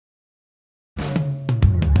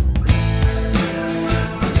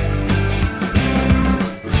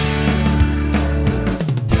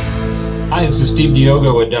Hi, this is Steve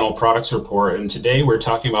Diogo with Dental Products Report, and today we're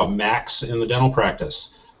talking about Macs in the dental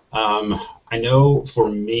practice. I know for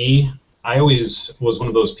me, I always was one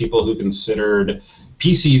of those people who considered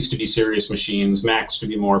PCs to be serious machines, Macs to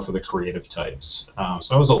be more for the creative types.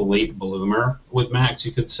 So I was a late bloomer with Macs,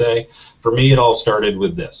 you could say. For me, it all started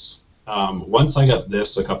with this. Once I got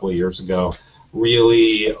this a couple of years ago,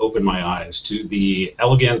 really opened my eyes to the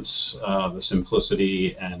elegance, the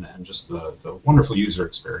simplicity, and just the wonderful user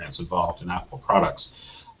experience involved in Apple products.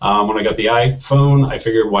 When I got the iPhone, I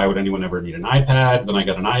figured, why would anyone ever need an iPad? Then I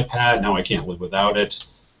got an iPad. Now I can't live without it.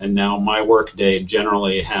 And now my work day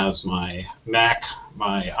generally has my Mac,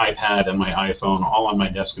 my iPad, and my iPhone all on my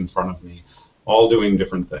desk in front of me, all doing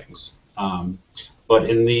different things. But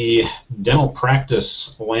in the dental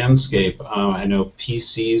practice landscape, I know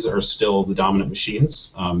PCs are still the dominant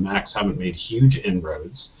machines. Macs haven't made huge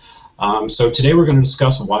inroads. So today we're going to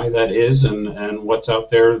discuss why that is and what's out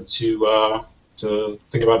there to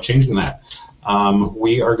think about changing that.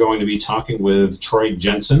 We are going to be talking with Troy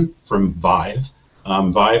Jensen from Viive.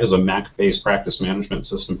 Viive is a Mac-based practice management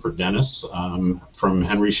system for dentists from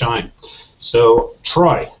Henry Schein. So,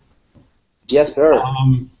 Troy. Yes, sir.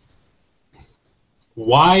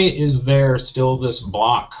 Why is there still this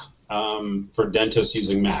block for dentists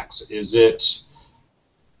using Macs? Is it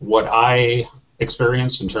what I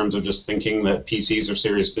experienced in terms of just thinking that PCs are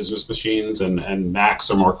serious business machines and Macs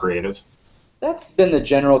are more creative? That's been the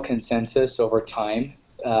general consensus over time.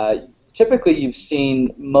 Typically, you've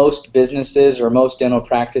seen most businesses or most dental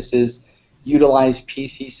practices utilize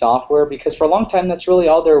PC software because for a long time that's really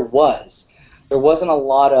all there was. There wasn't a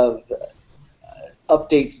lot of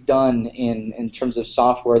updates done in terms of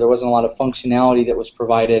software. There wasn't a lot of functionality that was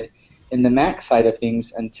provided in the Mac side of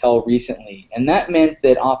things until recently. And that meant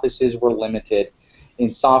that offices were limited in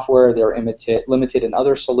software, they were limited in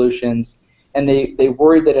other solutions, and they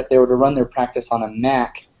worried that if they were to run their practice on a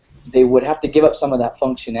Mac, they would have to give up some of that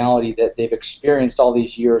functionality that they've experienced all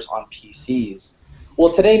these years on PCs.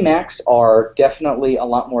 Well, today Macs are definitely a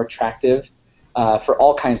lot more attractive for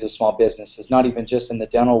all kinds of small businesses, not even just in the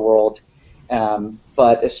dental world.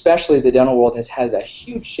 But especially the dental world has had a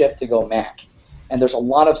huge shift to go Mac. And there's a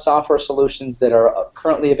lot of software solutions that are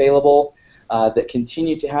currently available that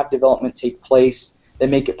continue to have development take place that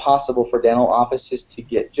make it possible for dental offices to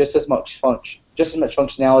get just as much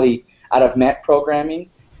functionality out of Mac programming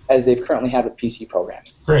as they've currently had with PC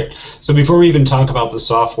programming. Great. So before we even talk about the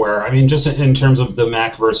software, I mean, just in terms of the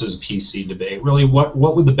Mac versus PC debate, really, what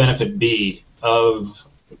would the benefit be of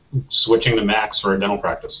switching to Macs for a dental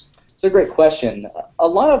practice? It's a great question. A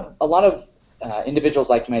lot of individuals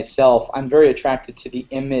like myself, I'm very attracted to the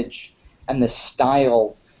image and the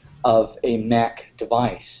style of a Mac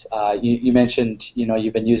device. You mentioned,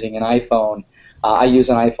 you've been using an iPhone. I use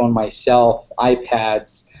an iPhone myself,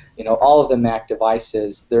 iPads, all of the Mac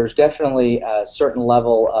devices. There's definitely a certain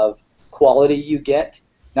level of quality you get,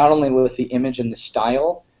 not only with the image and the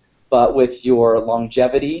style, but with your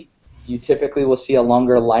longevity. You typically will see a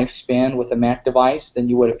longer lifespan with a Mac device than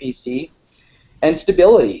you would a PC. And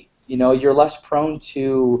stability. You're less prone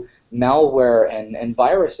to malware and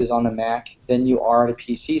viruses on a Mac than you are on a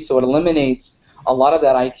PC. So it eliminates a lot of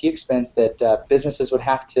that IT expense that businesses would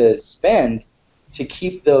have to spend to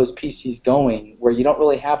keep those PCs going, where you don't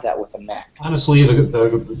really have that with a Mac. Honestly,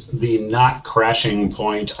 the not crashing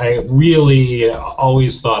point, I really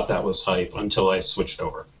always thought that was hype until I switched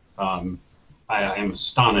over. I am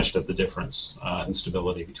astonished at the difference in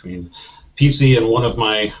stability between PC in one of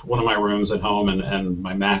my rooms at home and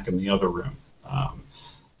my Mac in the other room.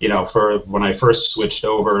 For when I first switched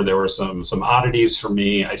over, there were some oddities for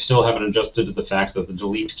me. I still haven't adjusted to the fact that the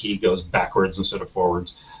delete key goes backwards instead of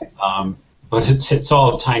forwards. But it's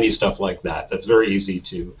all tiny stuff like that. That's very easy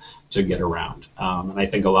to get around. And I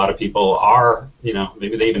think a lot of people are,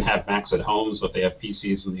 maybe they even have Macs at homes, but they have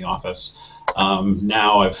PCs in the office.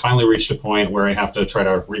 Now I've finally reached a point where I have to try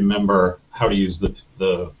to remember how to use the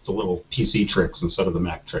little PC tricks instead of the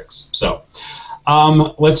Mac tricks. So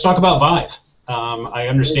let's talk about Viive. I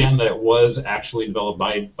understand that it was actually developed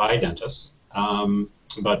by dentists. So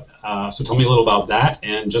tell me a little about that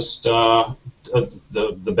and just the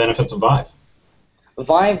benefits of Viive.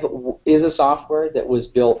 Viive is a software that was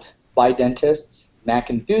built by dentists, Mac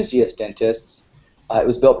enthusiast dentists. It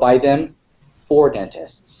was built by them for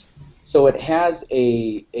dentists. So it has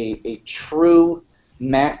a true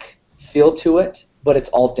Mac feel to it, but it's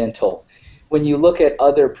all dental. When you look at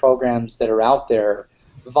other programs that are out there,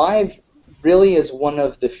 Viive really is one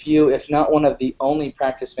of the few, if not one of the only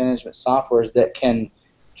practice management softwares that can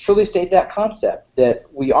truly state that concept, that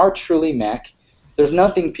we are truly Mac. There's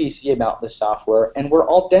nothing PC about this software, and we're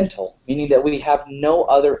all dental, meaning that we have no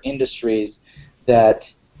other industries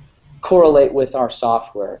that correlate with our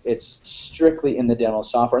software. It's strictly in the dental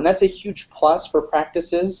software, and that's a huge plus for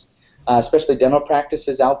practices, especially dental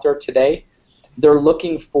practices out there today. They're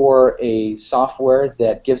looking for a software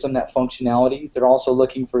that gives them that functionality. They're also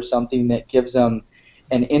looking for something that gives them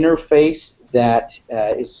an interface that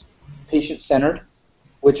is patient-centered,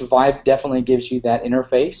 which Viive definitely gives you that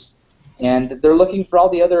interface. And they're looking for all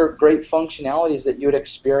the other great functionalities that you would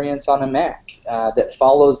experience on a Mac that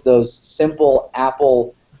follows those simple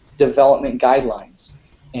Apple development guidelines.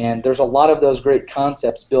 And there's a lot of those great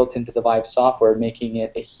concepts built into the Viive software, making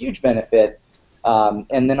it a huge benefit.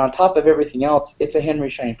 And then on top of everything else, it's a Henry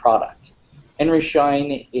Schein product. Henry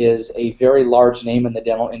Schein is a very large name in the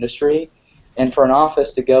dental industry, and for an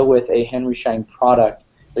office to go with a Henry Schein product,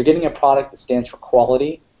 they're getting a product that stands for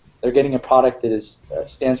quality, they're getting a product that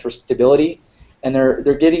stands for stability, and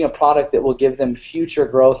they're getting a product that will give them future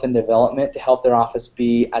growth and development to help their office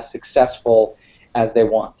be as successful as they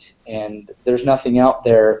want. And there's nothing out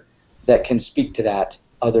there that can speak to that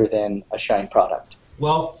other than a Schein product.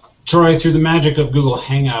 Well, Troy, through the magic of Google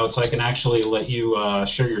Hangouts, I can actually let you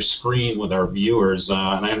share your screen with our viewers,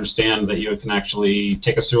 and I understand that you can actually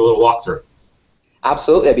take us through a little walkthrough.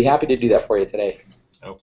 Absolutely, I'd be happy to do that for you today.